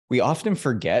We often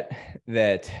forget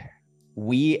that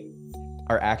we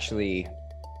are actually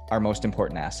our most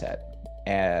important asset.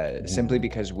 Simply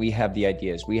because we have the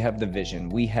ideas, we have the vision,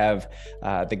 we have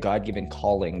the God-given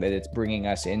calling that it's bringing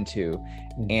us into.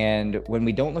 And when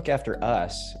we don't look after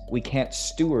us, we can't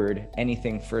steward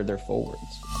anything further forwards.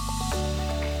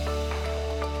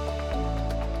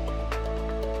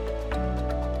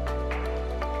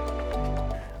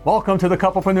 Welcome to the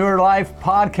Couplepreneur Life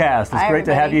podcast. It's great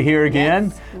to have you here again.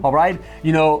 Yes. All right.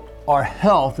 You know, our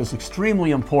health is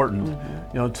extremely important,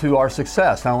 to our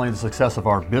success, not only the success of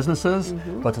our businesses,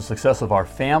 but the success of our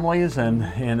families and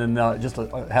just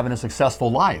having a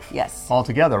successful life. Yes.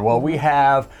 Altogether. Well, we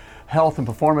have health and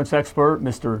performance expert,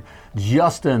 Mr.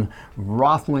 Justin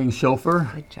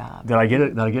Roethlingshofer. Good job. Did I get it?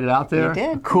 Did I get it out there? You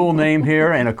did. A cool name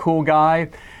here and a cool guy.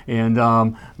 And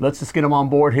let's just get him on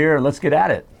board here and let's get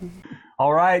at it.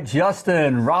 All right,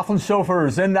 Justin Roethlingshofer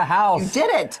is in the house. You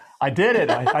did it. I did it.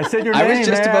 I said your name, I was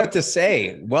just man. about to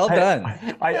say, well done.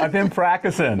 I've been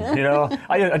practicing,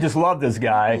 I just love this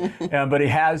guy. But he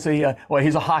has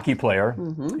he's a hockey player,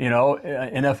 NHL,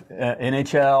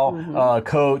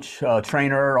 coach,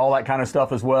 trainer, all that kind of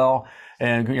stuff as well.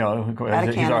 And, he's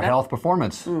our health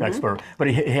performance expert.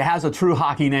 But he has a true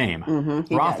hockey name,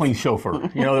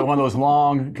 Roethlingshofer. One of those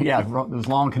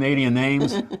long Canadian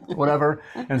names, whatever.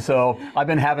 And so I've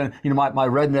been having, my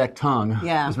redneck tongue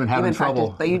has been having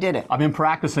trouble. But you did it. I've been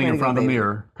practicing in front of the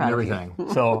mirror and everything.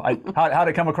 So how'd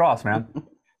it come across, man?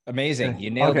 Amazing.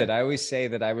 You nailed it. I always say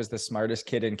that I was the smartest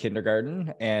kid in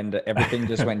kindergarten and everything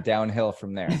just went downhill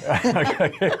from there.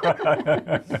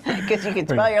 Because you can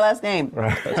spell your last name.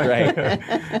 That's right.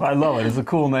 I love it. It's a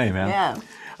cool name, man. Yeah.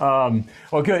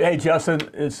 Well, good. Hey, Justin,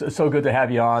 it's so good to have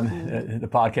you on the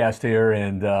podcast here,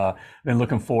 and been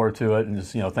looking forward to it. And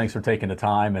just, thanks for taking the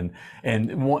time,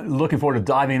 and looking forward to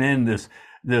diving in this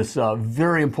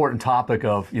very important topic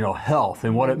of health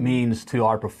and what it means to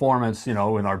our performance, in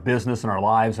our business and our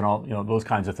lives and all those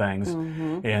kinds of things.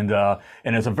 And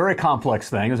it's a very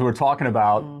complex thing, as we're talking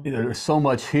about. There's so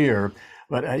much here.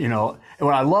 But, and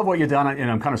I love what you've done, and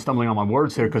I'm kind of stumbling on my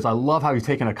words here, because I love how you've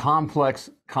taken a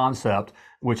complex concept,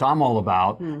 which I'm all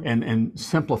about, and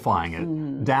simplifying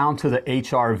it down to the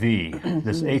HRV,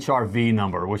 this HRV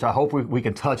number, which I hope we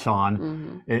can touch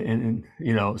on in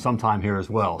sometime here as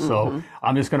well. So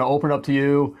I'm just going to open up to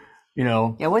you,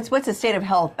 Yeah. What's the state of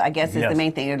health, I guess, is the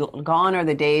main thing. Gone are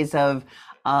the days of,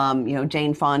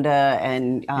 Jane Fonda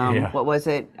and what was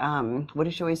it? What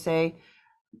did she always say?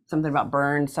 Something about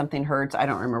burns, something hurts. I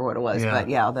don't remember what it was,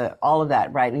 but all of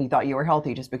that, right? And you thought you were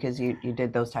healthy just because you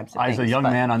did those types of things. As a young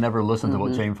man, I never listened to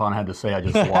what Jane Fonda had to say. I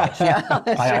just watched.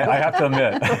 I have to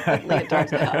admit.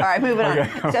 All right, moving on.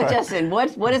 So, Justin,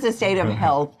 what is the state of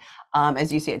health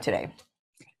as you see it today?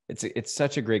 It's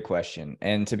such a great question.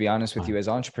 And to be honest with you, as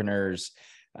entrepreneurs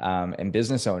and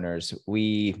business owners,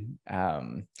 we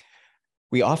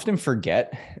often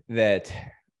forget that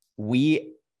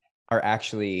we are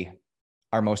actually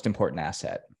our most important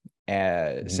asset,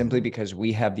 simply because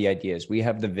we have the ideas, we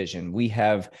have the vision, we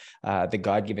have the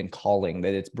God-given calling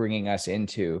that it's bringing us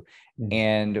into.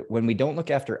 And when we don't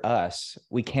look after us,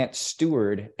 we can't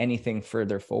steward anything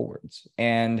further forwards.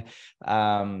 And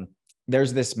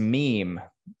there's this meme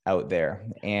out there,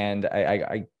 and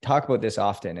I talk about this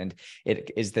often, and it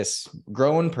is this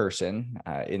grown person,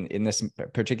 in this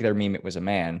particular meme, it was a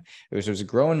man. It was a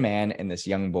grown man and this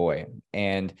young boy,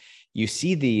 and you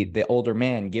see the older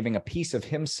man giving a piece of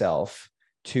himself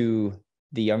to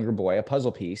the younger boy, a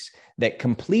puzzle piece that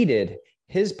completed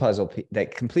his puzzle,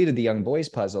 that completed the young boy's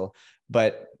puzzle.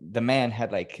 But the man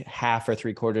had like half or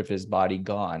 3/4 of his body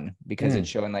gone, because it's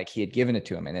showing like he had given it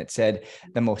to him. And it said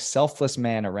the most selfless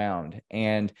man around.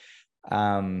 And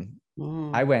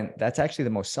I went, that's actually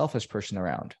the most selfish person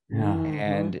around.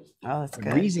 And that's good.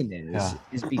 the reason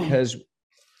is because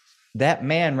that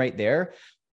man right there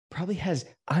probably has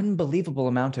unbelievable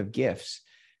amount of gifts,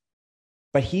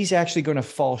 but he's actually going to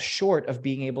fall short of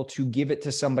being able to give it to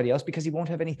somebody else because he won't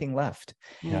have anything left.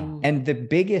 And the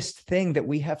biggest thing that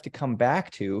we have to come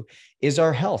back to is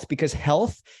our health, because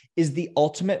health is the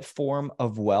ultimate form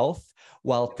of wealth,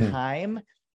 while time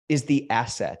is the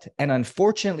asset. And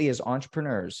unfortunately, as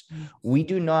entrepreneurs, we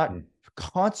do not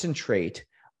concentrate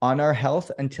on our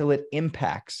health until it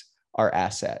impacts our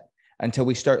asset, until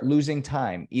we start losing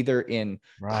time, either in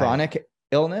chronic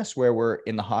illness where we're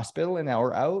in the hospital and now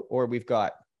we're out, or we've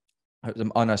got,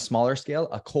 on a smaller scale,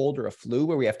 a cold or a flu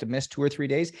where we have to miss 2 or 3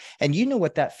 days. And you know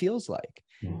what that feels like.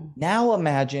 Now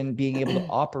imagine being able to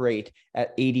operate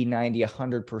at 80, 90,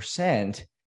 100%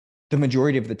 the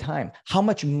majority of the time? How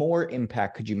much more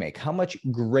impact could you make? How much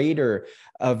greater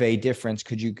of a difference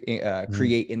could you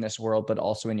create in this world, but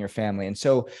also in your family? And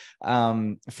so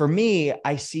for me,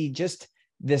 I see just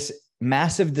this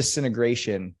massive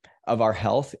disintegration of our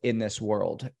health in this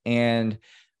world. And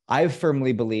I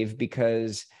firmly believe,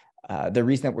 because the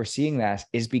reason that we're seeing that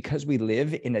is because we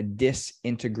live in a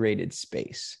disintegrated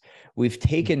space. We've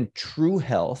taken true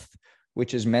health,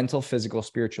 which is mental, physical,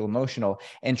 spiritual, emotional,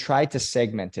 and tried to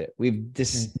segment it. We've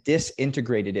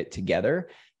disintegrated it together.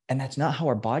 And that's not how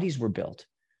our bodies were built.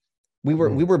 We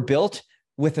were built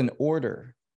with an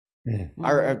order.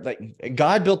 Like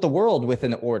God built the world with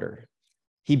an order.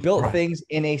 He built things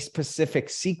in a specific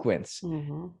sequence,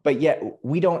 but yet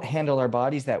we don't handle our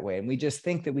bodies that way. And we just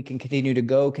think that we can continue to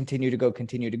go,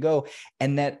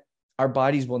 and that our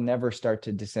bodies will never start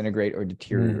to disintegrate or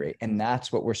deteriorate. And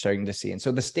that's what we're starting to see. And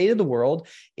so the state of the world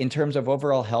in terms of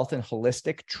overall health and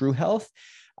holistic true health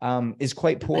is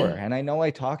quite poor. And I know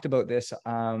I talked about this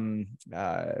at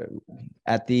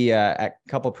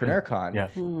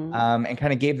Couplepreneur and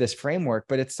kind of gave this framework,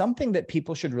 but it's something that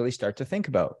people should really start to think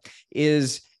about.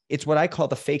 It's what I call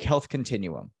the fake health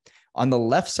continuum. On the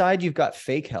left side, you've got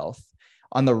fake health.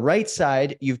 On the right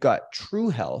side, you've got true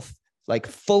health, like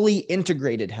fully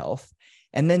integrated health.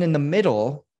 And then in the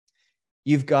middle,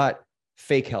 you've got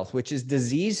fake health, which is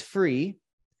disease-free,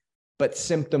 but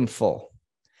symptom-full.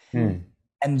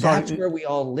 And that's where we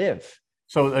all live.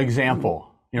 So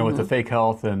example, with the fake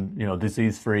health and,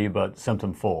 disease-free, but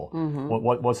symptom-full.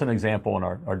 What's an example in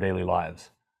our daily lives?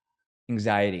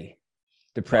 Anxiety,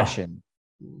 depression,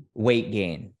 weight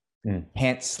gain,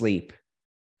 can't sleep,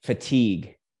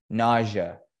 fatigue,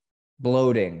 nausea,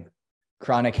 bloating,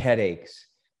 chronic headaches,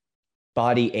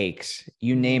 body aches,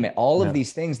 you name it. All of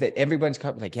these things that everyone's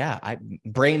like,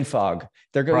 brain fog.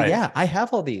 They're going, I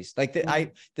have all these. Like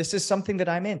this is something that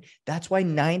I'm in. That's why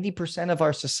 90% of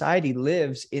our society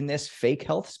lives in this fake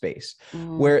health space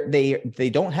where they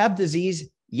don't have disease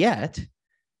yet,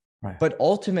 but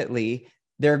ultimately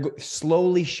they're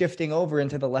slowly shifting over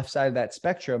into the left side of that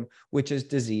spectrum, which is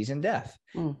disease and death.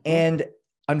 And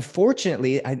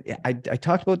unfortunately, I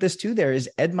talked about this too.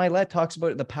 Ed Mylett talks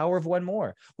about the power of one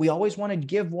more. We always want to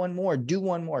give one more, do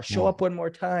one more, show up one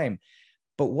more time.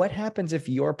 But what happens if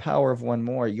your power of one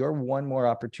more, your one more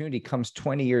opportunity comes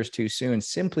 20 years too soon,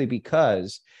 simply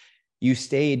because you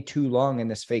stayed too long in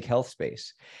this fake health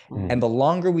space? And the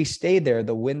longer we stay there,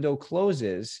 the window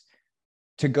closes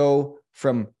to go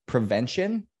from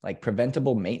prevention, like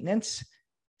preventable maintenance,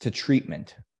 to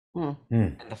treatment.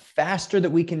 And the faster that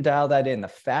we can dial that in, the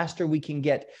faster we can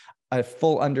get a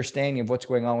full understanding of what's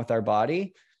going on with our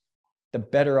body, the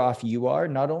better off you are,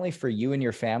 not only for you and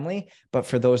your family, but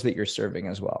for those that you're serving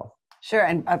as well. Sure.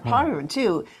 And part of it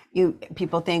too,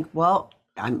 people think, well,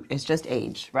 it's just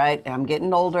age, right? I'm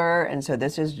getting older. And so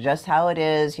this is just how it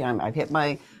is. I've hit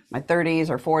my 30s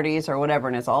or 40s or whatever,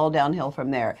 and it's all downhill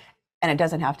from there. And it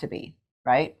doesn't have to be,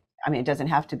 right? It doesn't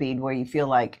have to be where you feel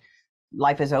like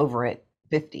life is over at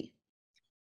 50.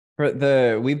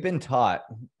 We've been taught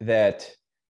that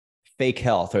fake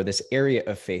health, or this area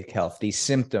of fake health, these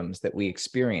symptoms that we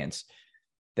experience,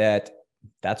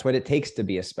 that's what it takes to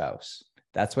be a spouse.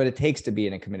 That's what it takes to be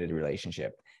in a committed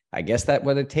relationship. I guess that's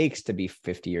what it takes to be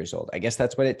 50 years old. I guess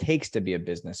that's what it takes to be a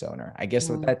business owner. I guess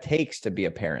what that takes to be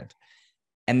a parent.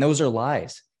 And those are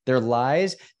lies. They're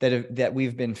lies that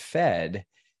we've been fed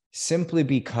simply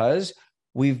because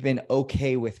we've been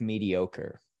okay with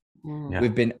mediocre.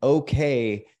 We've been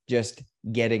okay just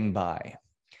getting by.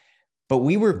 But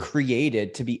we were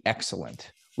created to be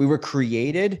excellent. We were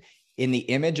created in the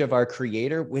image of our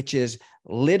Creator, which is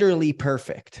literally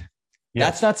perfect.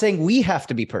 That's not saying we have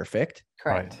to be perfect.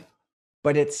 Correct.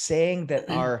 But it's saying that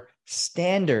our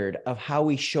standard of how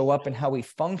we show up and how we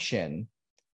function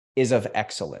is of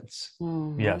excellence.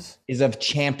 Is of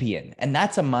champion. And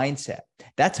that's a mindset.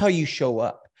 That's how you show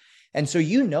up. And so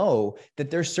that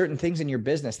there's certain things in your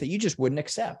business that you just wouldn't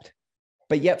accept.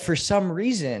 But yet for some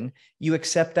reason, you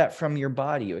accept that from your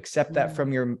body. You accept that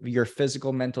from your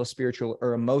physical, mental, spiritual,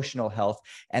 or emotional health.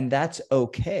 And that's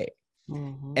okay.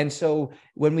 And so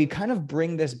when we kind of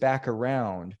bring this back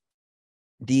around,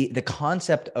 the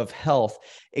concept of health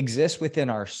exists within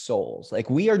our souls. Like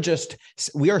we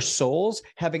are souls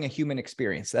having a human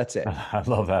experience. That's it. I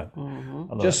love that.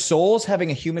 Just souls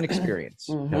having a human experience.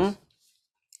 Yes.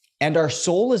 And our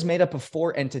soul is made up of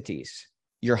 4 entities: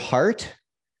 your heart,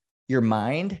 your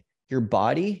mind, your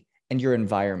body, and your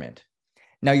environment.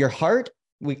 Now, your heart,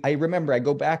 I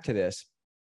go back to this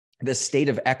state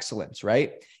of excellence,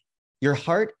 right? Your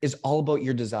heart is all about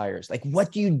your desires. Like,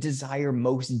 what do you desire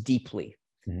most deeply?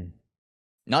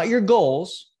 Not your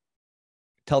goals.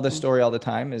 tell this story all the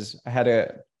time, is I had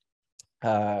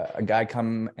a guy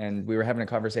come and we were having a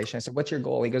conversation. I said, what's your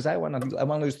goal? He goes, I want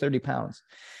to lose 30 pounds.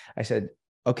 I said,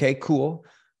 okay, cool.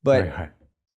 But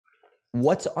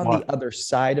what's on the other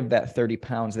side of that 30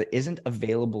 pounds that isn't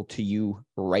available to you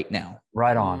right now?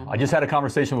 Right on. I just had a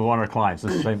conversation with one of our clients.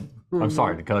 The same, I'm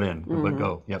sorry to cut in, but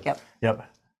go. Yep.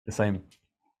 The same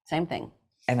thing.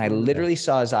 And I literally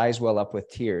saw his eyes well up with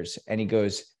tears. And he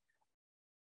goes,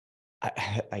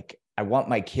 I want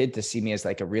my kid to see me as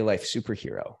like a real life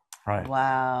superhero. Right.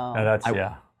 Wow.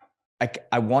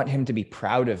 I want him to be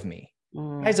proud of me.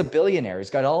 Guy's a billionaire. He's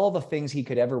got all the things he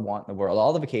could ever want in the world,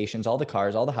 all the vacations, all the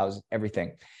cars, all the houses,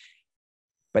 everything.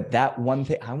 But that one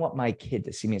thing, I want my kid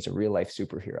to see me as a real life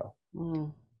superhero.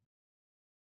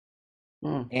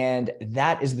 And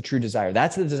that is the true desire.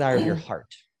 That's the desire of your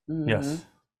heart. Yes.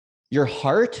 Your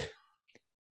heart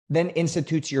then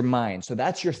institutes your mind. So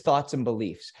that's your thoughts and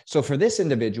beliefs. So for this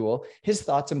individual, his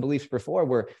thoughts and beliefs before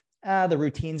were, the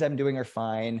routines I'm doing are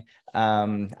fine.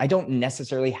 I don't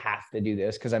necessarily have to do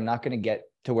this because I'm not going to get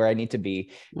to where I need to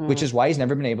be, which is why he's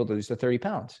never been able to lose the 30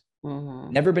 pounds.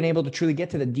 Never been able to truly get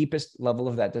to the deepest level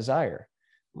of that desire.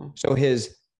 So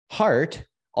his heart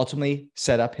ultimately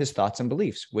set up his thoughts and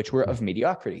beliefs, which were of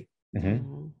mediocrity.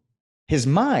 His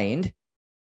mind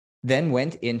then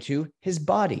went into his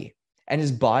body, and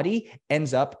his body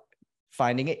ends up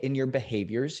finding it in your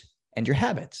behaviors and your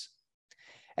habits.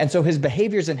 And so his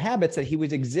behaviors and habits that he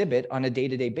would exhibit on a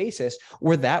day-to-day basis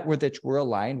were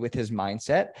aligned with his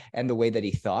mindset and the way that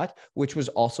he thought, which was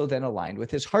also then aligned with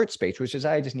his heart space, which is,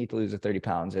 I just need to lose the 30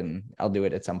 pounds and I'll do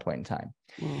it at some point in time.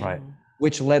 Right.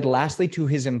 Which led lastly to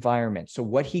his environment. So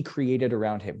what he created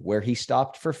around him, where he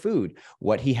stopped for food,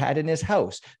 what he had in his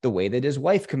house, the way that his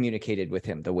wife communicated with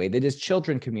him, the way that his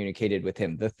children communicated with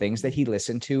him, the things that he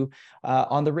listened to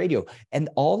on the radio. And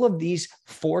all of these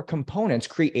four components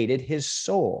created his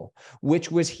soul, which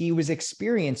he was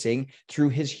experiencing through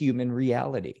his human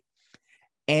reality.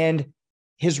 And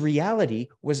his reality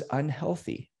was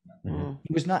unhealthy.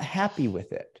 He was not happy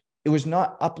with it. It was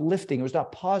not uplifting. It was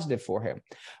not positive for him.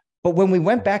 But when we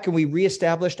went back and we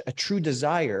reestablished a true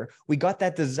desire, we got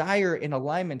that desire in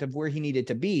alignment of where he needed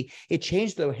to be. It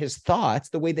changed his thoughts,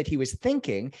 the way that he was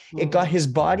thinking. It got his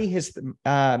body, his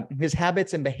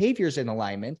habits and behaviors in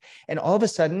alignment. And all of a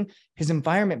sudden, his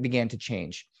environment began to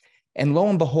change. And lo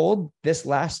and behold, this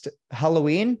last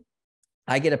Halloween,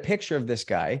 I get a picture of this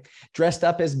guy dressed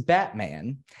up as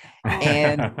Batman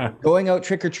and going out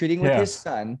trick-or-treating with his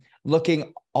son,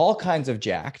 looking all kinds of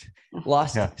jacked,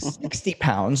 lost 60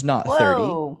 pounds, not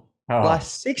 30,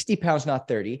 lost 60 pounds, not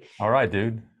 30. All right,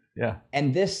 dude. Yeah.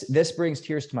 And this brings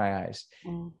tears to my eyes,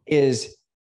 is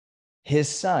his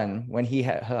son, when he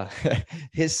had,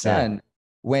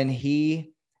 when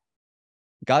he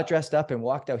got dressed up and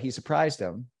walked out, he surprised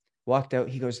him, walked out,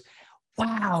 he goes,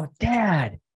 wow,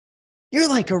 Dad, you're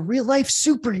like a real life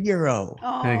superhero.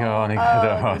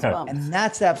 And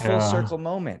that's that full circle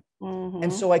moment.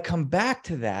 And so I come back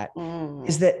to that,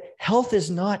 is that health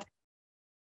is not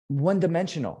one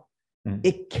dimensional.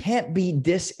 It can't be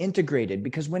disintegrated,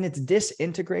 because when it's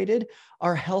disintegrated,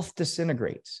 our health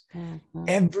disintegrates.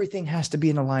 Everything has to be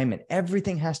in alignment.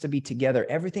 Everything has to be together.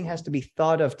 Everything has to be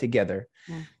thought of together.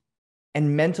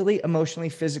 And mentally, emotionally,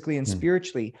 physically, and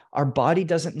spiritually, our body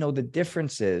doesn't know the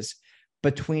differences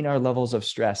between our levels of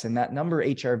stress. And that number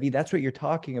HRV, that's what you're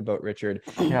talking about, Richard,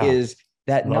 is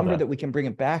that number that we can bring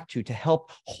it back to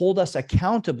help hold us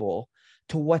accountable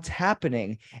to what's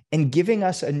happening and giving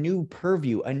us a new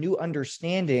purview, a new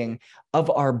understanding of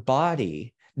our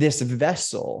body, this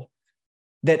vessel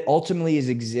that ultimately is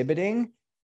exhibiting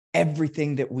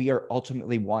everything that we are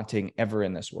ultimately wanting ever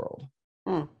in this world.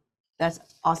 That's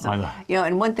awesome.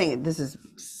 And one thing, this is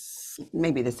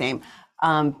maybe the same,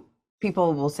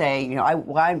 people will say,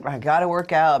 I got to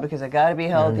work out because I got to be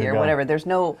healthy or whatever. There's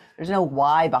no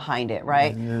why behind it,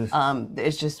 right?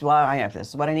 It's just, this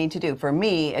is what I need to do. For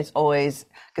me, it's always,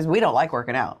 because we don't like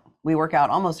working out. We work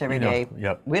out almost every day.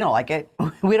 We don't like it.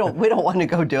 We don't want to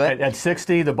go do it. At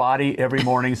 60, the body every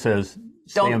morning says,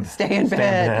 stay in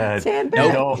bed.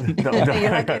 Nope. You're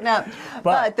not getting up.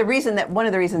 But one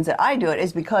of the reasons that I do it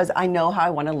is because I know how I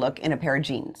want to look in a pair of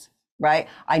jeans. Right?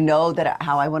 I know that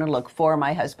how I want to look for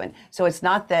my husband. So it's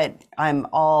not that I'm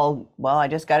all, I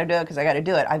just got to do it because I got to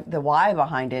do it. The why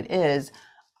behind it is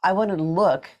I want to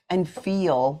look and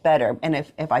feel better. And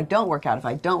if I don't work out, if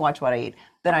I don't watch what I eat,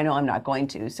 then I know I'm not going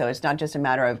to. So it's not just a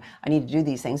matter of I need to do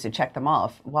these things to check them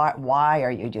off. Why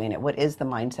are you doing it? What is the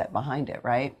mindset behind it,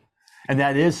 right? And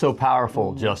that is so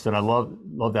powerful, Justin. I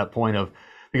love that point of,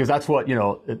 because that's what,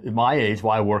 at my age,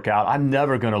 why I work out. I'm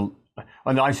never going to,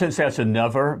 Oh, no, I shouldn't say I should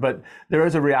never, but there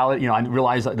is a reality. I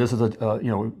realize that this is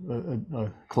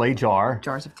a clay jar.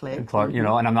 Jars of clay. And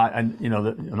I'm not, I'm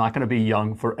not going to be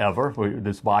young forever.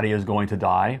 This body is going to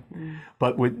die.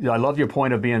 But I love your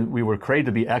point of we were created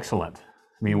to be excellent.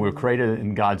 I mean, we were created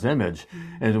in God's image.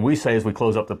 And we say, as we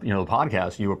close up the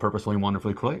podcast, you were purposefully and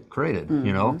wonderfully created,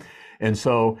 And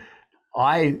so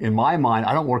in my mind,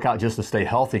 I don't work out just to stay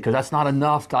healthy, because that's not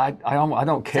enough. I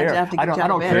don't care. I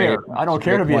don't care. I don't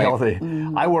care to be healthy.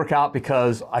 I work out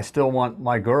because I still want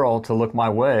my girl to look my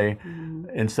way,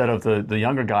 instead of the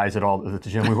younger guys at the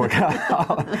gym we work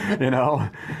out,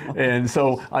 And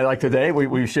so today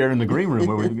we shared in the green room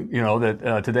where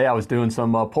that today I was doing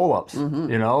some pull-ups,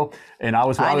 and I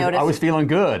was feeling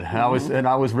good. And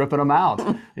I was ripping them out,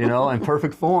 in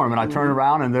perfect form. And I turned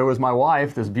around and there was my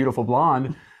wife, this beautiful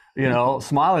blonde,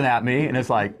 smiling at me, and it's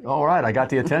like, all right, I got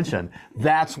the attention.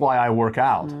 That's why I work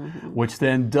out, which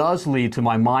then does lead to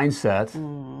my mindset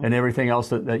and everything else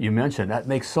that you mentioned. That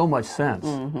makes so much sense.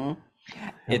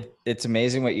 It's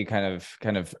amazing what you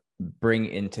kind of bring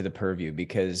into the purview,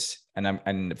 because,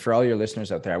 and for all your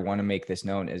listeners out there, I want to make this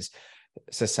known, is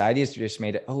society has just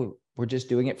made it, we're just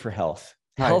doing it for health.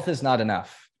 Right. Health is not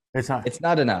enough. It's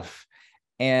not enough.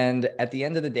 And at the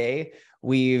end of the day,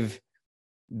 we've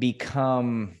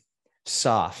become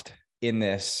soft in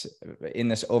this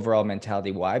overall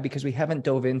mentality. Why? Because we haven't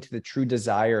dove into the true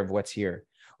desire of what's here.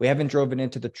 We haven't driven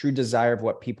into the true desire of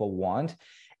what people want.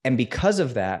 And because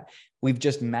of that, we've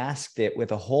just masked it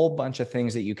with a whole bunch of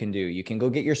things that you can do. You can go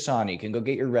get your sauna, you can go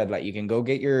get your red light, you can go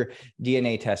get your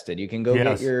DNA tested, you can go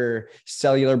get your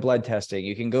cellular blood testing,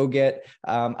 you can go get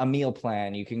a meal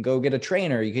plan, you can go get a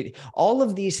trainer, all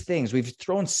of these things. We've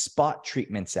thrown spot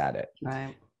treatments at it.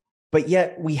 Right. But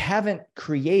yet we haven't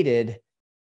created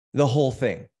the whole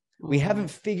thing. We haven't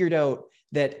figured out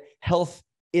that health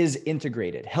is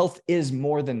integrated. Health is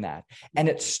more than that. And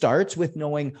it starts with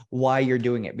knowing why you're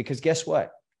doing it. Because guess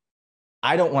what?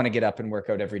 I don't want to get up and work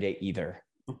out every day either.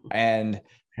 And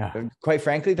quite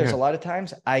frankly, there's a lot of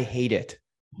times I hate it.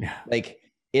 Yeah. Like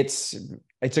it's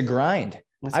a grind.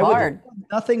 It's hard. Would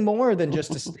nothing more than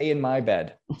just to stay in my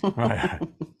bed. Right.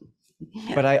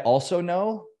 But I also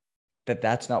know that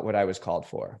that's not what I was called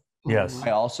for. Yes.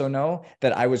 I also know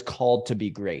that I was called to be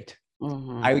great.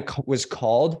 I was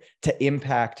called to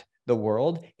impact the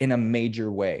world in a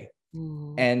major way.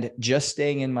 And just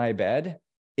staying in my bed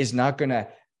is not going to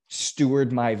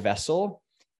steward my vessel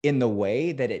in the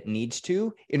way that it needs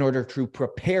to, in order to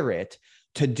prepare it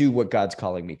to do what God's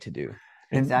calling me to do.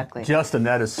 Exactly. Justin,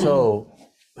 that is so,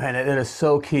 and it is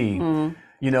so key.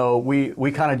 We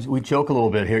joke a little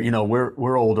bit here.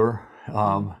 We're older.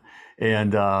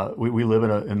 And we live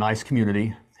in a nice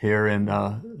community here in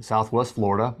Southwest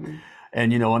Florida.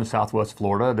 And, in Southwest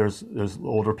Florida, there's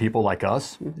older people like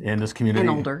us in this community.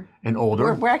 And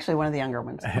older. We're actually one of the younger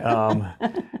ones.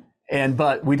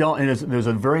 But we don't, and there's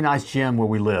a very nice gym where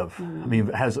we live. I mean,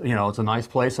 it has, it's a nice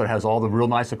place, so it has all the real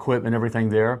nice equipment and everything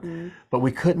there. But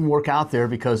we couldn't work out there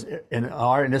because and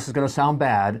this is going to sound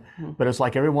bad, but it's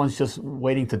like everyone's just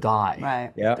waiting to die.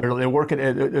 Right. Yeah. They're working,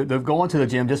 they're going to the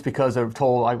gym just because they're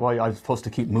told I'm supposed to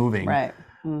keep moving. Right.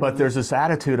 But there's this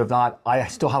attitude of I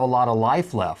still have a lot of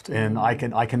life left, and I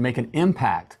can make an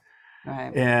impact.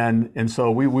 Right. And so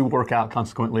we work out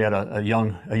consequently at a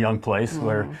young place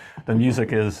where the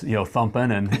music is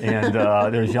thumping and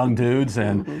there's young dudes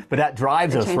but that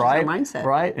drives us, right? Our mindset.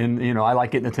 Right. And I like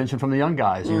getting attention from the young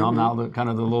guys. I'm now kind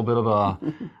of a little bit of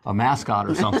a mascot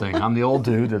or something. I'm the old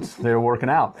dude that's there working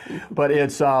out. But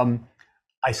it's I'm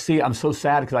so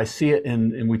sad because I see it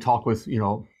and we talk with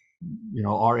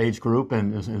our age group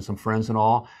and some friends and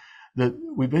all, that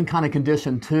we've been kind of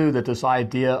conditioned too, that this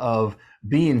idea of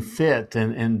being fit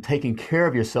and taking care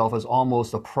of yourself is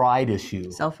almost a pride issue.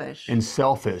 Selfish.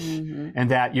 And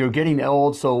that you're getting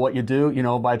old, so what you do,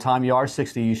 by the time you are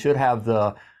 60, you should have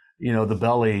the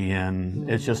belly, and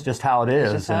it's just how it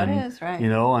is. It's just how it is, right.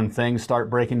 And things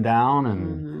start breaking down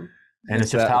and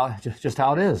it's just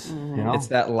how it is. It's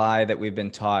that lie that we've been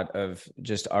taught of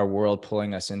just our world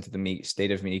pulling us into the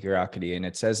state of mediocrity. And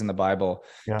it says in the Bible,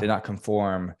 do not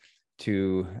conform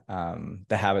to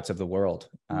the habits of the world.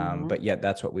 But yet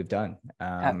that's what we've done.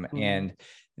 And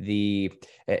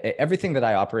everything that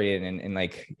I operate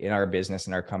in our business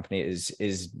and our company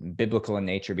is biblical in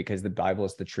nature, because the Bible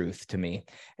is the truth to me.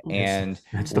 And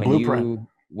it's the blueprint.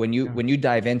 When you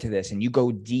dive into this and you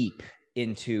go deep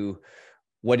into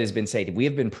what has been said, we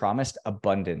have been promised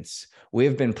abundance. We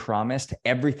have been promised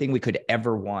everything we could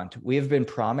ever want. We have been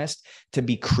promised to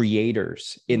be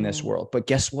creators in this world. But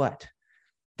guess what?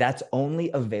 That's only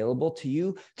available to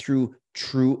you through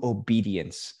true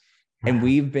obedience. And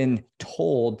we've been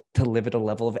told to live at a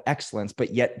level of excellence,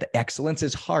 but yet the excellence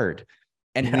is hard.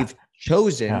 And we've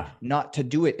chosen not to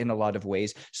do it in a lot of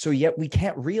ways. So yet we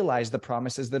can't realize the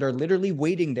promises that are literally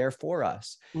waiting there for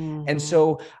us. And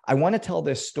so I want to tell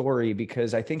this story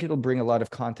because I think it'll bring a lot of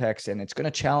context and it's going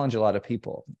to challenge a lot of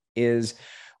people. Is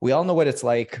we all know what it's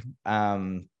like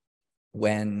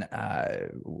when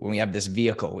we have this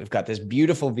vehicle. We've got this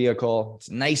beautiful vehicle. It's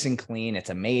nice and clean. It's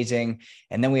amazing.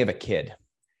 And then we have a kid.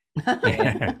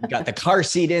 And we got the car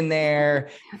seat in there,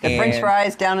 the French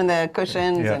fries down in the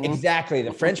cushions. Exactly.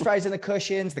 The French fries in the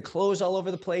cushions, the clothes all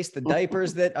over the place, the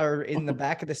diapers that are in the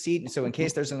back of the seat. And so in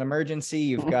case there's an emergency,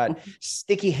 you've got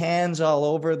sticky hands all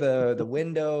over the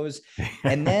windows.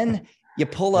 And then you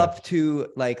pull up to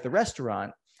like the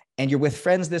restaurant and you're with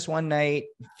friends this one night,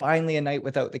 finally a night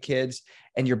without the kids.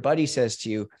 And your buddy says to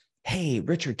you, "Hey,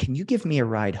 Richard, can you give me a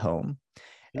ride home?"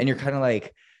 And you're kind of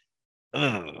like,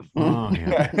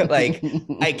 like,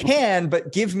 I can,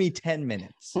 but give me 10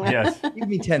 minutes. Yes. Give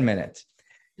me 10 minutes.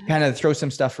 Kind of throw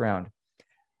some stuff around.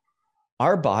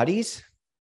 Our bodies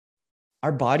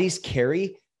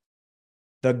carry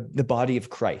the body of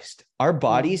Christ. Our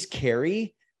bodies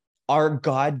carry our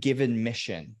God-given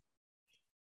mission.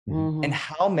 And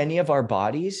how many of our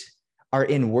bodies are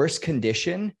in worse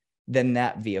condition than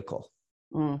that vehicle?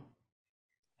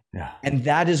 Yeah. And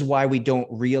that is why we don't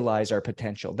realize our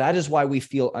potential. That is why we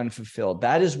feel unfulfilled.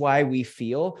 That is why we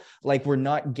feel like we're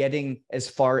not getting as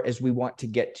far as we want to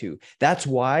get to. That's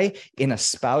why in a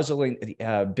spousal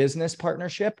business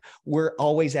partnership, we're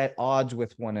always at odds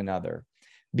with one another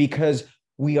because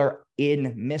we are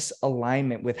in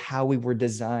misalignment with how we were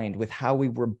designed, with how we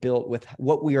were built, with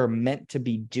what we are meant to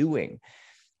be doing.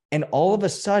 And all of a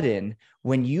sudden,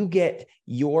 when you get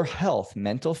your health,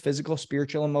 mental, physical,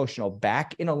 spiritual, emotional,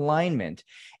 back in alignment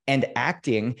and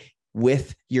acting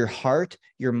with your heart,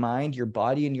 your mind, your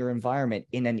body, and your environment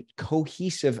in a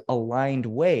cohesive, aligned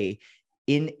way,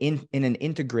 in an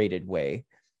integrated way,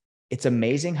 it's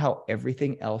amazing how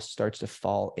everything else starts to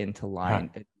fall into line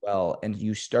as well. And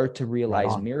you start to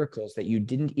realize miracles that you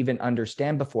didn't even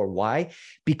understand before. Why?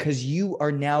 Because you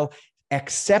are now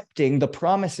accepting the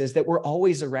promises that were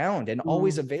always around and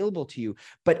always available to you.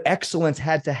 But excellence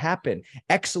had to happen.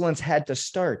 Excellence had to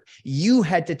start. You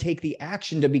had to take the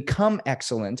action to become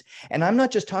excellent. And I'm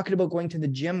not just talking about going to the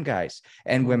gym, guys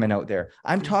and women out there.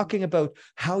 I'm talking about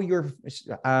how you're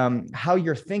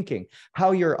thinking,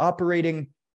 how you're operating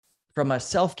from a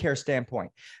self-care standpoint.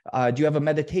 Do you have a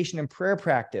meditation and prayer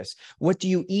practice? What do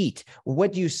you eat?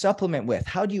 What do you supplement with?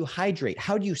 How do you hydrate?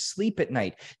 How do you sleep at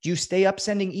night? Do you stay up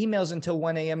sending emails until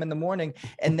 1 a.m. in the morning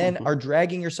and then are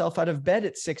dragging yourself out of bed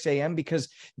at 6 a.m. because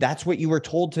that's what you were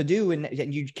told to do and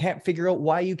you can't figure out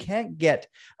why you can't get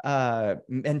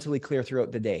mentally clear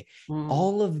throughout the day?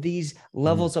 All of these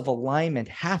levels of alignment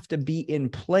have to be in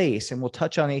place, and we'll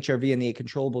touch on HRV and the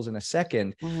controllables in a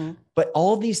second. But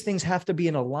all these things have to be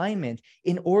in alignment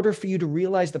in order for you to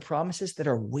realize the promises that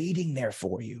are waiting there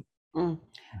for you.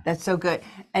 That's so good.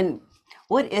 And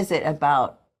what is it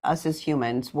about us as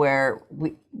humans where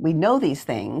we know these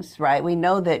things, right? We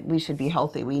know that we should be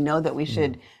healthy. We know that we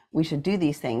should do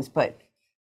these things, but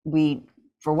we,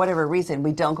 for whatever reason,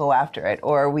 we don't go after it,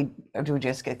 or do we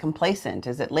just get complacent?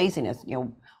 Is it laziness? You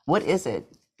know, what is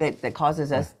it that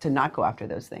causes us to not go after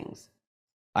those things?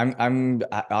 I'm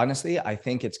honestly, I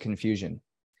think it's confusion.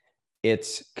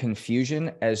 It's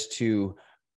confusion as to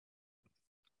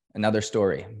another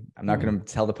story. I'm not going to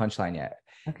tell the punchline yet.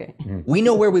 Okay. We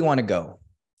know where we want to go.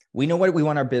 We know what we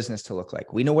want our business to look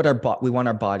like. We know what we want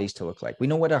our bodies to look like. We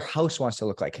know what our house wants to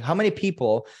look like. How many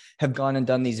people have gone and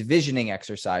done these visioning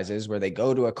exercises where they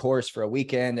go to a course for a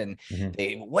weekend and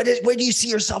where do you see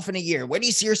yourself in a year? Where do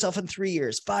you see yourself in 3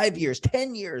 years, 5 years,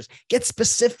 10 years? Get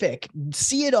specific,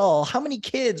 see it all. How many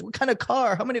kids, what kind of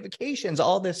car, how many vacations,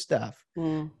 all this stuff.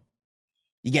 You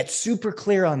get super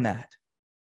clear on that,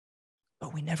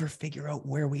 but we never figure out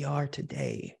where we are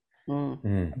today.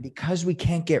 And because we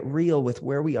can't get real with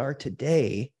where we are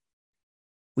today,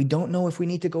 we don't know if we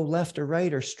need to go left or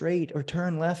right or straight or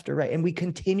turn left or right. And we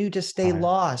continue to stay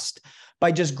lost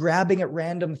by just grabbing at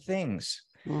random things.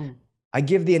 I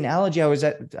give the analogy. I was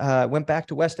went back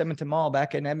to West Edmonton Mall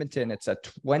back in Edmonton. It's a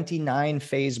 29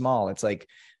 phase mall. It's like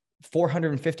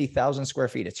 450,000 square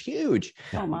feet. It's huge.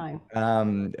 Oh my.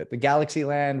 The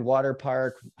Galaxyland water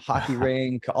park, hockey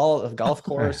rink, all of golf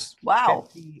course. Wow.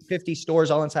 50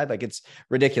 stores all inside. Like, it's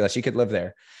ridiculous. You could live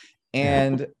there.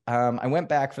 And I went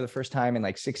back for the first time in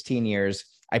like 16 years.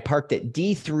 I parked at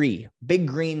D3, big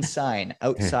green sign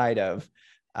outside of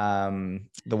the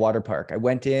water park. I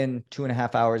went in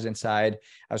 2.5 hours inside.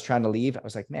 I was trying to leave. I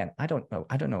was like, man, I don't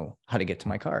know how to get to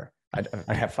my car. I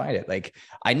can't find it. Like,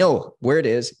 I know where it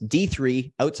is,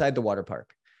 D3 outside the water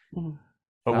park.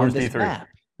 But where's D3?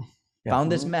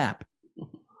 Found this map.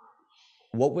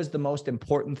 What was the most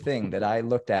important thing that I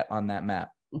looked at on that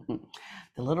map? The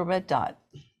little red dot.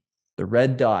 The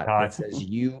red dot that says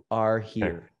you are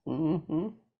here.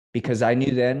 Because I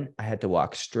knew then I had to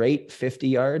walk straight 50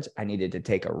 yards. I needed to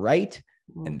take a right,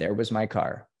 and there was my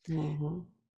car.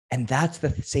 And that's the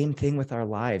same thing with our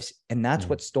lives. And that's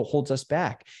what still holds us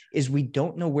back, is we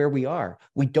don't know where we are.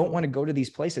 We don't want to go to these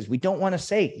places. We don't want to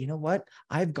say, you know what?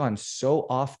 I've gone so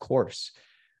off course.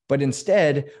 But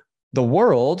instead, the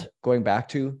world, going back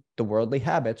to the worldly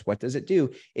habits, what does it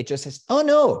do? It just says, oh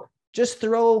no, just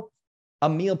throw a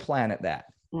meal plan at that.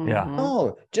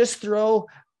 Oh, just throw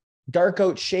dark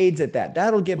out shades at that.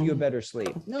 That'll give you a better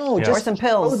sleep. No, just some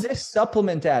pills. throw this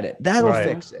supplement at it. That'll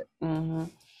fix it.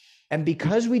 And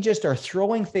because we just are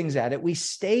throwing things at it, we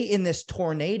stay in this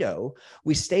tornado,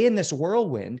 we stay in this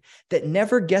whirlwind that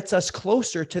never gets us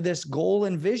closer to this goal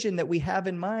and vision that we have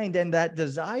in mind and that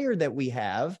desire that we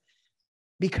have,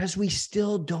 because we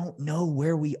still don't know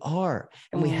where we are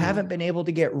and we haven't been able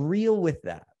to get real with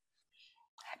that.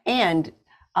 And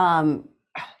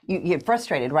you get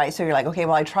frustrated, right? So you're like, okay,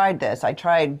 well, I tried this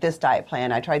diet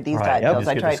plan, I tried these diet pills,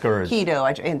 I tried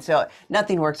keto, and so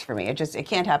nothing works for me. It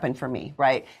can't happen for me,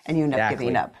 right? And you end up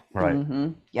giving up.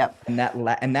 Yep.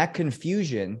 And that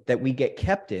confusion that we get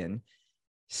kept in,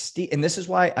 and this is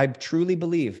why I truly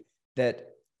believe that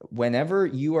whenever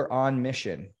you are on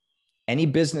mission, any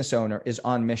business owner is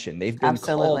on mission. They've been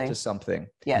called to something.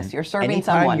 Yes, you're serving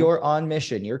Anytime someone. You're on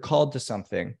mission, you're called to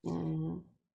something.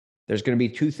 There's going to be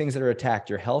two things that are attacked: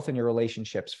 your health and your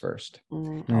relationships first.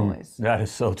 Always. That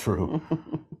is so true.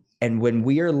 And when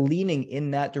we are leaning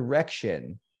in that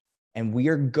direction and we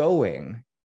are going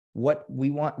what we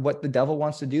want, what the devil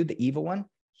wants to do, the evil one,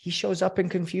 he shows up in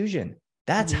confusion.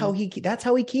 That's how he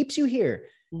keeps you here.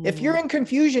 If you're in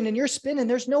confusion and you're spinning,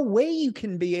 there's no way you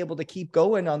can be able to keep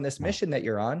going on this mission that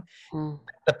you're on,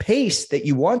 the pace that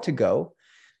you want to go.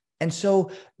 And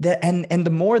so and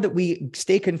the more that we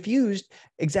stay confused,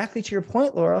 exactly to your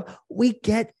point, Laura, we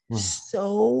get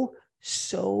so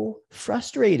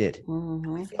frustrated.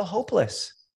 We feel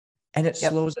hopeless, and it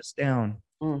slows us down.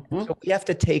 So we have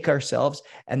to take ourselves,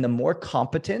 and the more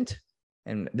competent,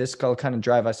 and this will kind of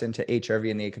drive us into HRV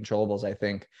and the controllables, I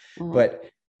think, but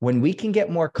when we can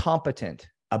get more competent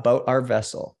about our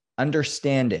vessel,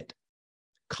 understand it,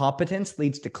 competence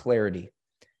leads to clarity.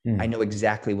 I know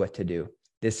exactly what to do.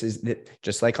 This is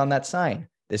just like on that sign.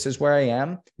 This is where I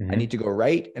am. I need to go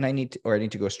right, and I need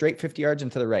to go straight 50 yards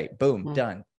and to the right. Boom,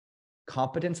 done.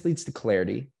 Competence leads to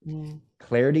clarity.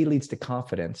 Clarity leads to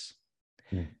confidence.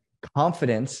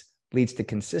 Confidence leads to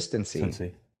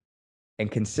consistency.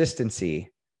 And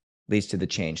consistency leads to the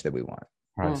change that we want.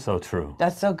 Right, so true.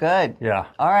 That's so good. Yeah.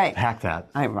 All right. Hack that.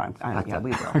 Yeah, we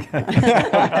will.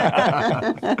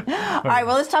 All right,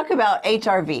 well, let's talk about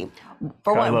HRV.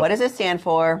 For one, what does it stand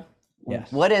for?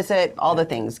 Yes. What is it? All the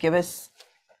things. Give us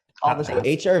all the things.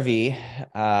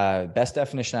 HRV, best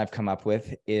definition I've come up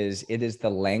with is it is the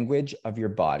language of your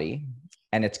body,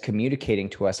 and it's communicating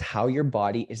to us how your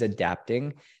body is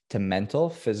adapting to mental,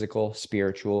 physical,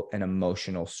 spiritual, and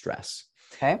emotional stress.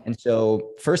 Okay. And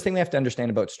so first thing we have to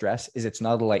understand about stress is it's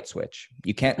not a light switch.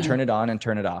 You can't turn it on and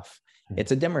turn it off.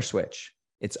 It's a dimmer switch.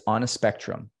 It's on a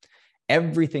spectrum.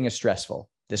 Everything is stressful.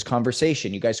 This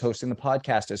conversation, you guys hosting the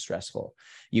podcast is stressful.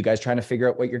 You guys trying to figure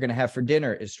out what you're going to have for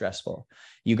dinner is stressful.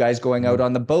 You guys going out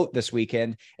on the boat this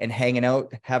weekend and hanging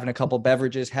out, having a couple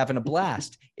beverages, having a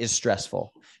blast is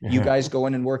stressful. You guys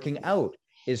going and working out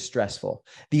is stressful.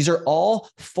 These are all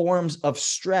forms of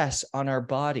stress on our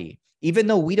body. Even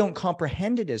though we don't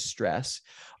comprehend it as stress,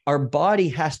 our body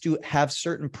has to have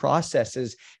certain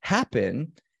processes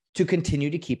happen to continue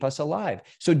to keep us alive.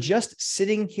 So just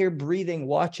sitting here breathing,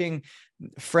 watching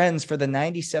Friends for the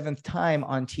 97th time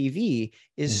on TV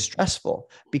is stressful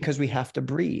because we have to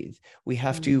breathe. We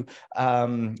have to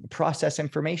process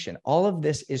information. All of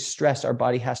this is stress our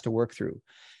body has to work through.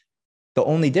 The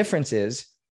only difference is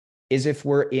if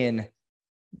we're in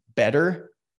better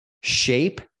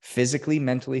shape, physically,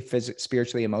 mentally,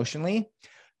 spiritually, emotionally,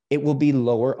 it will be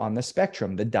lower on the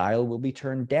spectrum. The dial will be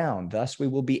turned down. Thus, we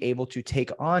will be able to take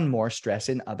on more stress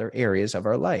in other areas of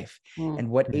our life. And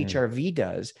what HRV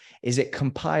does is it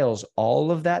compiles all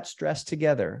of that stress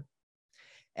together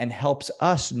and helps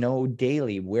us know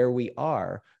daily where we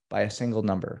are by a single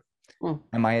number.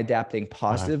 Am I adapting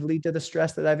positively to the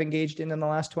stress that I've engaged in the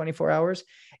last 24 hours?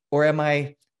 Or am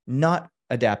I not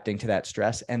adapting to that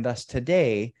stress? And thus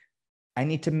today, I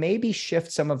need to maybe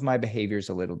shift some of my behaviors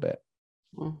a little bit.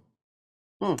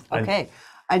 Okay.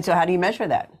 And so how do you measure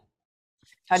that?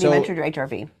 How do you measure your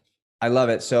HRV? I love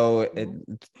it. So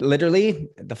literally,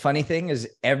 the funny thing is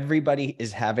everybody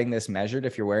is having this measured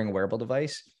if you're wearing a wearable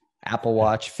device. Apple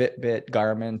Watch, Fitbit,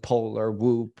 Garmin, Polar,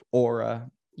 Whoop, Aura,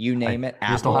 you name it. I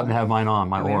just don't happen to have mine on,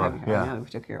 my Aura. Yeah. We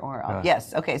took your Aura off.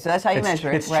 Yes. Okay. So that's how you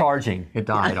measure it. It's charging. It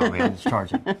died on me. It's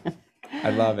charging.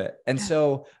 I love it. And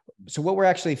so what we're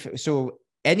actually, so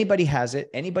anybody has it,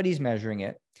 anybody's measuring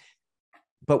it.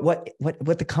 But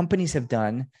what the companies have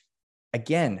done,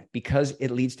 again, because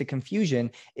it leads to confusion,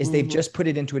 is they've just put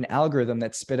it into an algorithm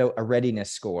that spit out a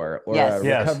readiness score or a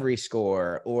recovery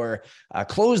score or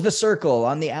close the circle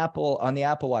on the Apple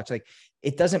Watch. Like,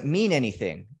 it doesn't mean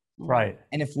anything. Right.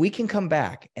 And if we can come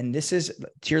back, and this is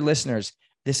to your listeners,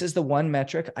 this is the one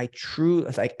metric I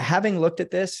truly, like, having looked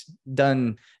at this,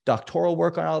 done doctoral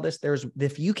work on all this,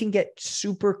 if you can get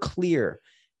super clear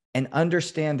and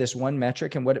understand this one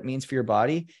metric and what it means for your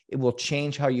body, it will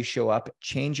change how you show up,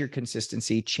 change your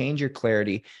consistency, change your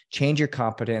clarity, change your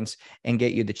competence, and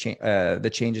get you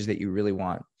the changes that you really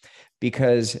want.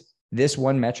 Because this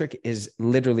one metric is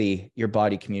literally your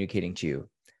body communicating to you.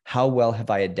 How well have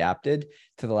I adapted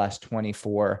to the last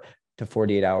 24 to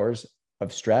 48 hours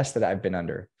of stress that I've been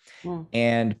under?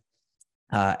 And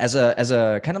as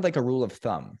a kind of like a rule of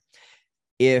thumb,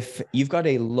 if you've got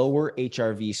a lower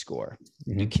HRV score,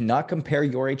 you cannot compare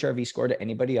your HRV score to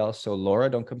anybody else. So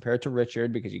Laura, don't compare it to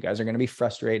Richard, because you guys are going to be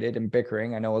frustrated and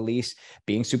bickering. I know Elise,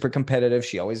 being super competitive,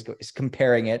 she always is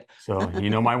comparing it. So you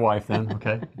know my wife then,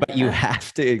 okay? But you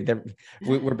have to,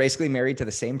 we're basically married to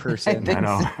the same person. I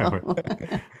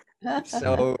know.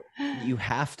 So you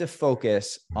have to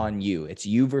focus on you. It's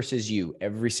you versus you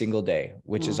every single day,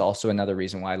 which is also another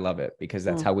reason why I love it, because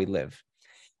that's how we live.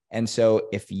 And so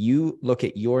if you look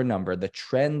at your number, the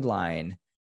trend line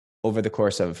over the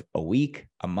course of a week,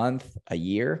 a month, a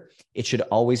year, it should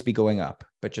always be going up.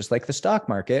 But just like the stock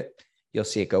market, you'll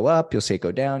see it go up, you'll see it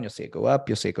go down, you'll see it go up,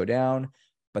 you'll see it go down.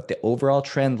 But the overall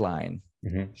trend line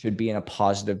should be in a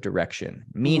positive direction,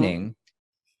 meaning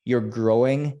you're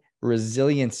growing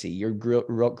resiliency, you're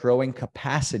growing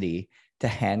capacity to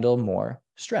handle more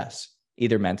stress,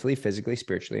 either mentally, physically,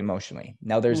 spiritually, emotionally.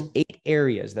 Now, there's 8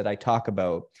 areas that I talk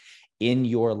about in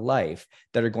your life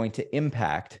that are going to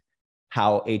impact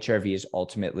how HRV is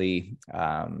ultimately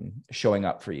showing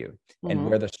up for you and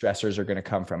where the stressors are going to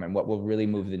come from and what will really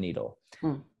move the needle.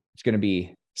 It's going to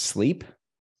be sleep,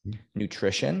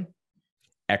 nutrition,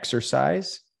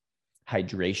 exercise,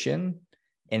 hydration,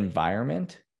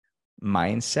 environment,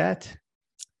 mindset,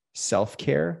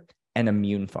 self-care, and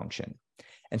immune function.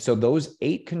 And so those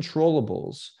 8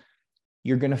 controllables,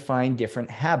 you're going to find different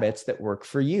habits that work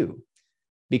for you,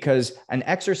 because an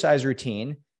exercise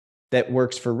routine that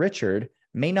works for Richard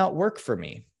may not work for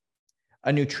me.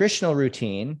 A nutritional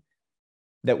routine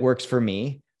that works for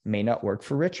me may not work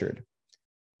for Richard.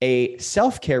 A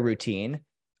self-care routine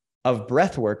of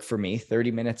breath work for me,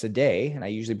 30 minutes a day, and I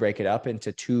usually break it up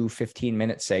into 2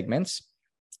 15-minute segments,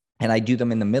 and I do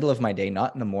them in the middle of my day,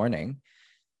 not in the morning,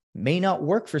 may not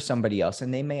work for somebody else.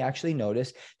 And they may actually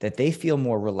notice that they feel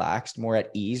more relaxed, more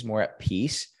at ease, more at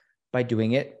peace by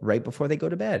doing it right before they go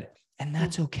to bed. And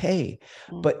that's okay.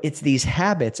 But it's these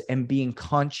habits and being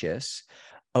conscious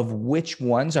of which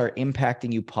ones are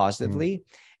impacting you positively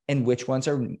and which ones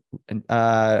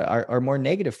are more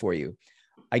negative for you.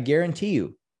 I guarantee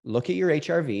you, look at your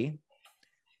HRV,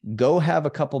 go have a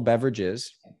couple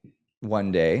beverages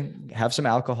one day, have some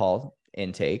alcohol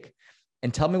intake,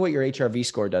 and tell me what your HRV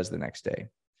score does the next day.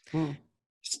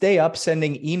 Stay up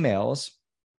sending emails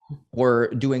or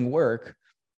doing work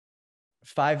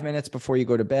 5 minutes before you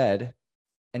go to bed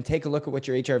and take a look at what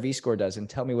your HRV score does and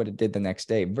tell me what it did the next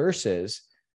day, versus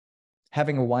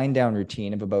having a wind down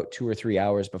routine of about 2 or 3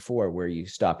 hours before, where you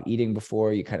stop eating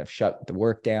before, you kind of shut the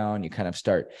work down, you kind of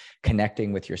start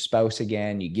connecting with your spouse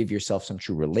again, you give yourself some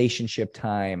true relationship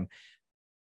time,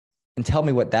 and tell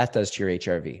me what that does to your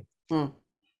HRV.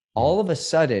 All of a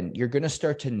sudden, you're going to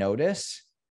start to notice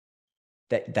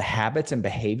that the habits and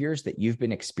behaviors that you've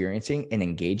been experiencing and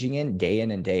engaging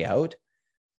in and day out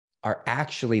are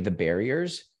actually the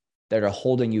barriers that are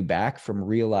holding you back from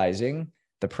realizing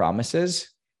the promises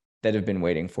that have been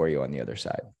waiting for you on the other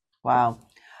side. Wow.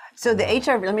 So the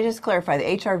HRV, let me just clarify,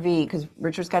 the HRV, because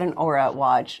Richard's got an Aura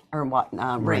watch or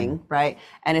ring, right?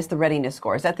 And it's the readiness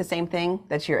score. Is that the same thing?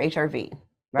 That's your HRV,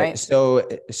 right? So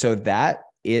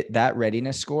that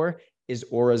readiness score is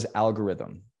Aura's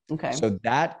algorithm. Okay. So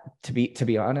that, to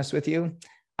be honest with you,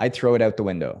 I'd throw it out the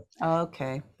window.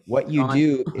 Okay. What you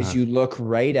do is you look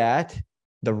right at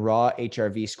the raw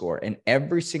HRV score, and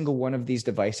every single one of these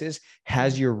devices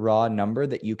has your raw number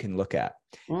that you can look at.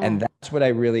 And that's what I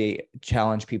really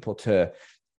challenge people to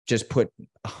just put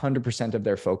 100% of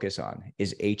their focus on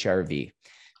is HRV.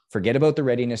 Forget about the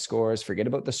readiness scores, forget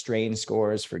about the strain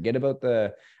scores, forget about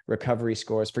the recovery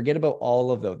scores, forget about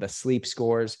all of the sleep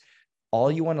scores.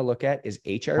 All you want to look at is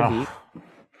HRV.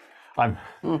 I'm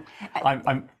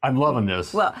loving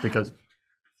this because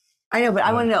I know, but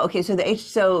I want to know. Okay,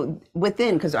 so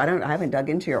within, because I haven't dug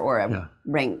into your Oura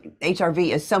Ring.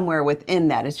 HRV is somewhere within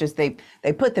that. It's just they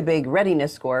put the big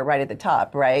readiness score right at the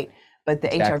top, right? But the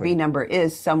HRV number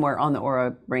is somewhere on the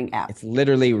Oura Ring app. It's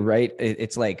literally right.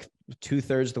 It's like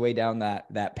 2/3 the way down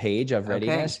that page of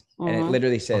readiness, and it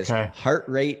literally says heart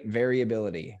rate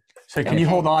variability. So can you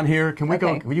hold on here? Can we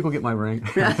go? Will you go get my ring?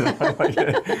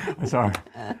 Sorry.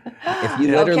 If you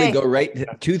literally go right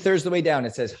 2/3 the way down,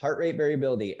 it says heart rate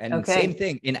variability. And same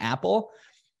thing in Apple.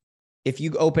 If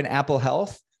you open Apple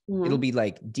Health, it'll be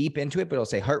like deep into it, but it'll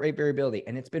say heart rate variability.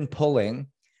 And it's been pulling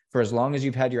for as long as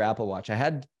you've had your Apple Watch.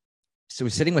 I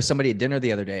was sitting with somebody at dinner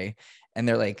the other day, and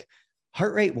they're like,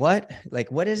 heart rate, what? Like,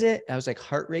 what is it? I was like,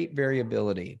 heart rate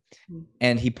variability.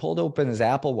 And he pulled open his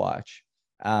Apple Watch,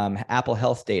 Apple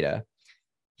Health data.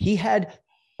 He had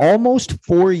almost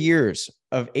 4 years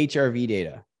of HRV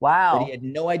data. Wow. That he had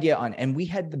no idea on. And we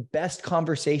had the best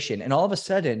conversation. And all of a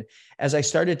sudden, as I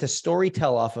started to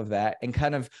storytell off of that and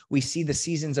kind of, we see the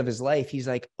seasons of his life, he's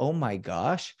like, oh my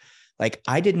gosh, like,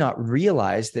 I did not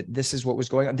realize that this is what was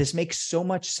going on. This makes so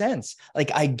much sense.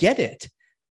 Like, I get it.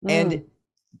 And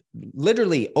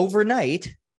literally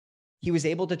overnight, he was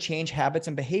able to change habits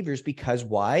and behaviors because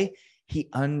why? He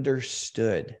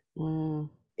understood.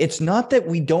 It's not that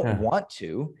we don't want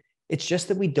to. It's just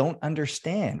that we don't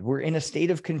understand. We're in a state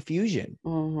of confusion.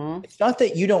 It's not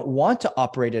that you don't want to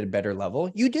operate at a better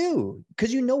level. You do,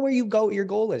 because you know where you go, your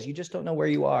goal is. You just don't know where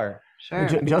you are. Sure.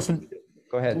 Justin,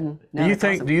 go ahead. Do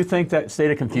you think that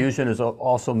state of confusion is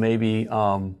also maybe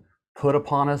put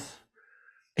upon us?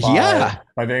 By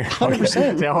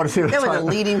 100%. That was a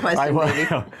leading question, maybe.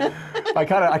 I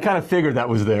kind of figured that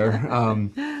was there.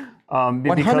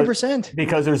 100%.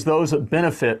 Because there's those that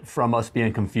benefit from us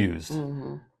being confused.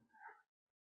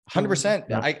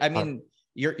 100%. I mean,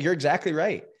 you're exactly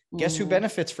right. Guess who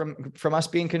benefits from us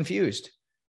being confused?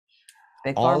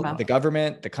 Big pharma. The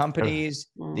government, the companies,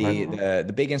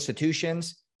 the big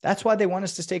institutions. That's why they want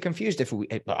us to stay confused.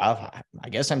 I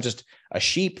guess I'm just a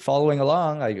sheep following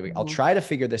along. I'll try to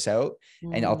figure this out,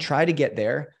 and I'll try to get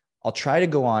there. I'll try to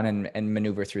go on and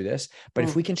maneuver through this. But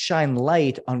if we can shine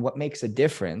light on what makes a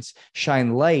difference,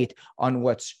 shine light on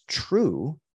what's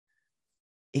true,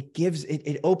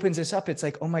 it opens us up. It's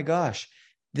like, oh my gosh,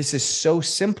 this is so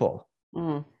simple.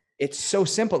 It's so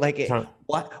simple. Like,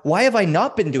 why have I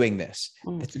not been doing this?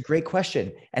 That's a great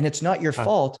question. And it's not your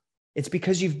fault. It's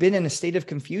because you've been in a state of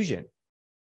confusion.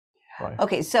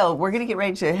 Okay, so we're going to get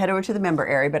ready to head over to the member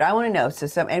area, but I want to know,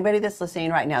 so anybody that's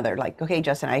listening right now, they're like, okay,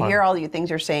 Justin, I hear all the things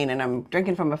you're saying, and I'm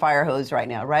drinking from a fire hose right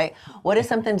now, right? What is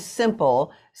something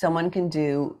simple someone can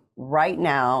do right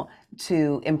now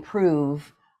to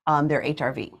improve their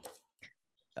HRV?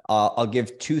 I'll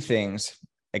give two things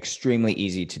extremely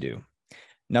easy to do.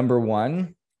 Number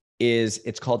one is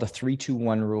it's called a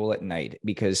 3-2-1 rule at night,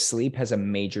 because sleep has a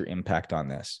major impact on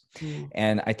this.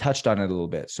 And I touched on it a little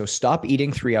bit. So stop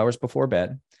eating 3 hours before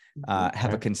bed,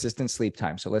 have a consistent sleep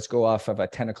time. So let's go off of a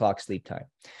 10 o'clock sleep time.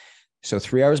 So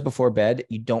 3 hours before bed,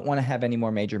 you don't want to have any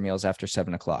more major meals after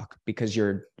 7 o'clock, because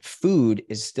your food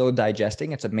is still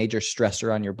digesting. It's a major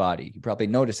stressor on your body. You probably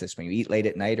notice this when you eat late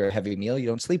at night or a heavy meal, you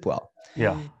don't sleep well.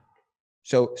 Yeah.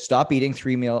 So stop eating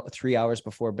 3 hours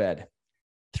before bed.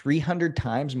 300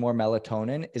 times more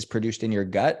melatonin is produced in your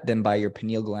gut than by your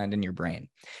pineal gland in your brain.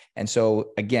 And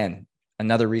so again,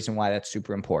 another reason why that's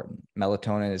super important.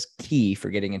 Melatonin is key for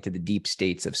getting into the deep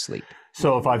states of sleep.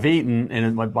 So if I've eaten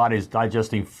and my body's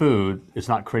digesting food, it's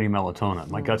not creating melatonin.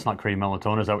 My gut's not creating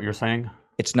melatonin. Is that what you're saying?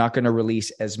 It's not going to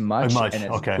release as much and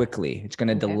as quickly. It's going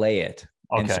to delay it.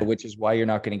 And so, which is why you're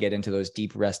not going to get into those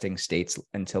deep resting states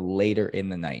until later in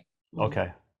the night.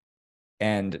 Okay.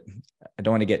 And I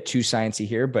don't want to get too sciencey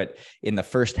here, but in the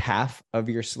first half of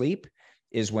your sleep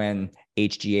is when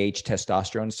HGH,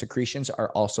 testosterone secretions are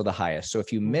also the highest. So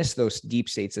if you miss those deep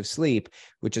states of sleep,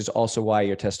 which is also why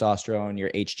your testosterone,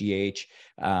 your HGH,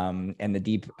 and the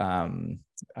deep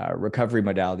recovery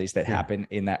modalities that happen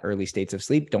in that early states of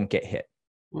sleep don't get hit.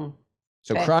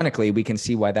 So chronically, we can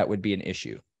see why that would be an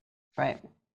issue. Right.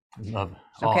 Love it.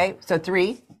 Okay, so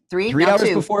three hours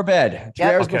before bed. 3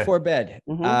 hours before bed.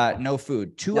 No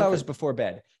food. 2 hours before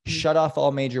bed. Shut off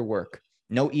all major work.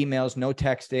 No emails, no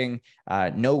texting,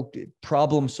 no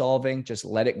problem solving. Just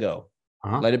let it go.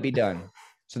 Let it be done.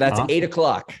 So that's 8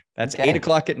 o'clock. That's 8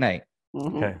 o'clock at night.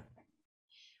 Okay.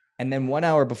 And then 1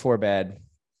 hour before bed,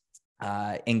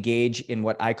 engage in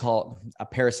what I call a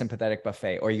parasympathetic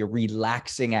buffet, or your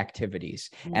relaxing activities.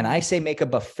 And I say make a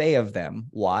buffet of them.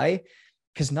 Why?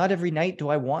 Because not every night do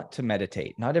I want to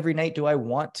meditate. Not every night do I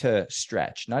want to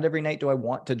stretch. Not every night do I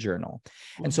want to journal.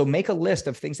 And so make a list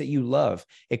of things that you love.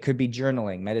 It could be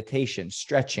journaling, meditation,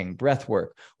 stretching, breath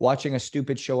work, watching a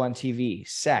stupid show on TV,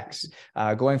 sex,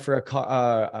 going for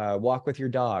a walk with your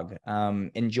dog,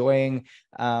 enjoying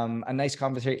a nice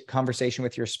conversation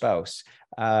with your spouse,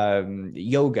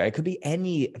 yoga. It could be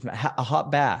a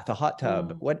hot bath, a hot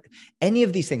tub, any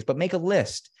of these things, but make a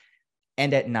list.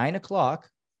 And at 9 o'clock,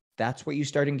 that's what you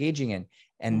start engaging in,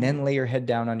 and then lay your head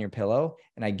down on your pillow.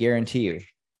 And I guarantee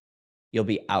you'll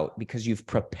be out, because you've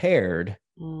prepared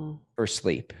for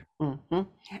sleep. And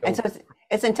so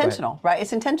it's intentional, right?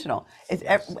 It's intentional.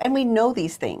 And we know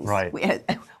these things. Right.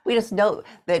 We just know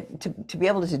that to be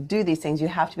able to do these things, you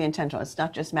have to be intentional. It's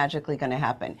not just magically going to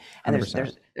happen. And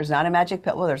there's not a magic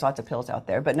pill. Well, there's lots of pills out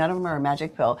there, but none of them are a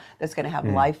magic pill that's going to have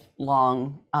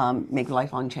make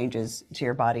lifelong changes to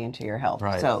your body and to your health.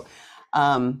 Right. So,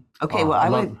 okay, well, I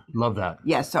would love that.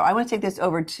 Yes, so I want to take this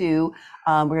over to,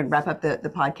 we're going to wrap up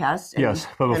the podcast. Yes,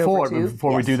 but before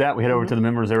we do that, we head over to the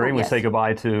members area and we say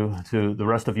goodbye to the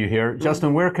rest of you here.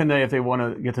 Justin, where can they, if they want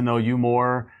to get to know you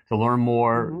more, to learn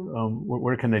more,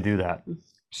 where can they do that?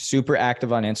 Super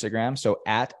active on Instagram. So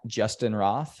at Justin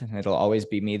Roth, and it'll always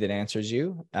be me that answers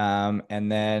you. And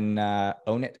then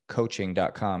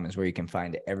ownitcoaching.com is where you can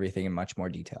find everything in much more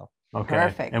detail. Okay.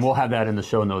 Perfect. And we'll have that in the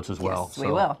show notes as well. Yes,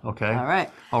 we will. Okay.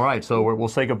 All right. So we'll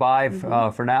say goodbye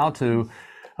for now to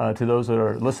those that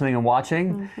are listening and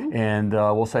watching, and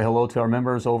we'll say hello to our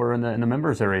members over in the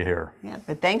members area here. Yeah.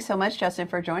 But thanks so much, Justin,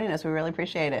 for joining us. We really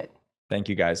appreciate it. Thank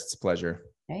you, guys. It's a pleasure.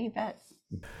 Yeah, you bet.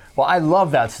 Well, I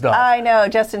love that stuff. I know,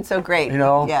 Justin's so great. You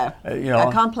know, a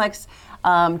complex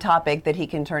topic that he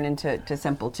can turn into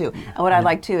simple too. And what I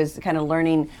like too is kind of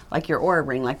learning, like your Oura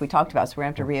ring, like we talked about. So we're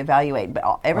going to have to reevaluate.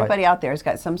 But everybody out there has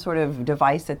got some sort of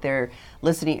device that they're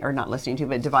listening, or not listening to,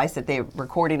 but a device that they're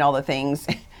recording all the things.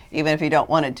 Even if you don't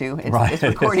want it to, it's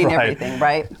recording everything,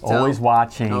 right? So, always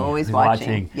watching. Always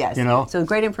watching. Yes. You know? So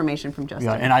great information from Justin.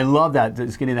 Yeah, and I love that.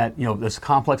 It's getting that, this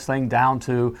complex thing down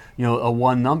to, a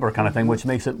one number kind of thing, which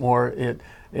makes it more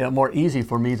easy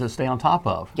for me to stay on top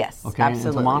of. Yes, okay, absolutely.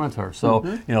 And to monitor.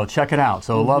 So, check it out.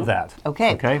 So love that.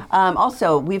 Okay.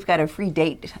 Also, we've got a free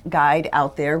date guide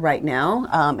out there right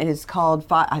now. It is called,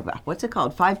 what's it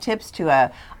called? 5 Tips to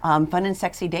a Fun and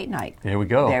Sexy Date Night. There we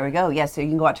go. There we go. Yes, so you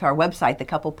can go out to our website,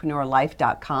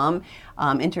 thecouplepreneurlife.com,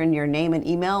 enter in your name and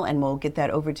email, and we'll get that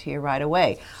over to you right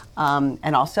away.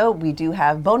 And also, we do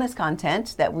have bonus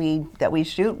content that we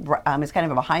shoot. It's kind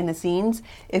of a behind the scenes,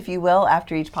 if you will,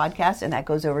 after each podcast, and that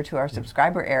goes over to our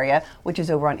subscriber area, which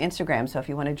is over on Instagram. So if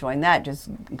you want to join that, just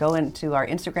go into our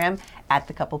Instagram at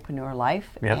thecouplepreneur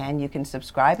life, and you can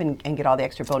subscribe and get all the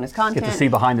extra bonus content. Get to see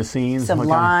behind the scenes. Some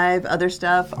live, other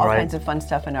stuff, all kinds of fun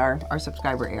stuff in our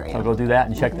subscriber area. So go do that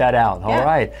and check that out. All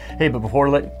right. Hey, but before I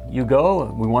let you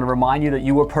go, we want to remind you that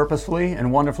you were purposefully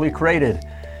and wonderfully created.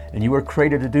 And you were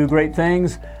created to do great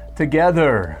things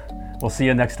together. We'll see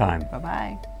you next time.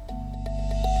 Bye-bye.